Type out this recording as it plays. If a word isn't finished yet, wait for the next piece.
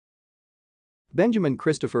Benjamin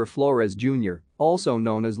Christopher Flores Jr., also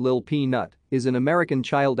known as Lil P-Nut, is an American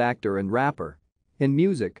child actor and rapper. In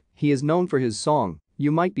music, he is known for his song,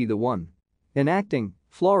 "You Might Be the One." In acting,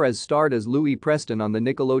 Flores starred as Louie Preston on the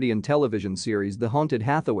Nickelodeon television series The Haunted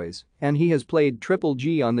Hathaways, and he has played Triple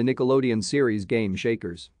G on the Nickelodeon series Game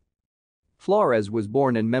Shakers. Flores was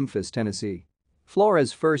born in Memphis, Tennessee.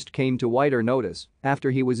 Flores first came to wider notice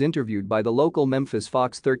after he was interviewed by the local Memphis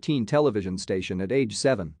Fox 13 television station at age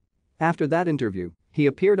 7. After that interview, he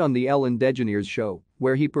appeared on the Ellen DeGeneres show,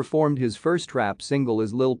 where he performed his first rap single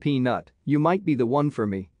as Lil P-Nut, "You Might Be the One for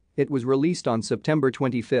Me." It was released on September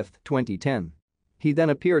 25, 2010. He then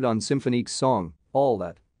appeared on Symphonique's song, "All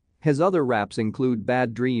That." His other raps include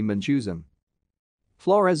 "Bad Dream" and "Choosin'."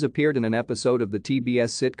 Flores appeared in an episode of the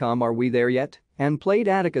TBS sitcom Are We There Yet? And played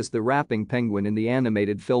Atticus the rapping penguin in the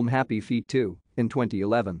animated film Happy Feet 2 in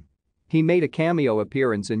 2011. He made a cameo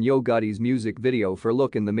appearance in Yo Gotti's music video for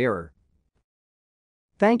Look in the Mirror.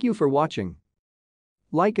 Thank you for watching.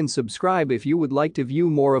 Like and subscribe if you would like to view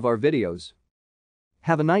more of our videos.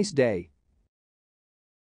 Have a nice day.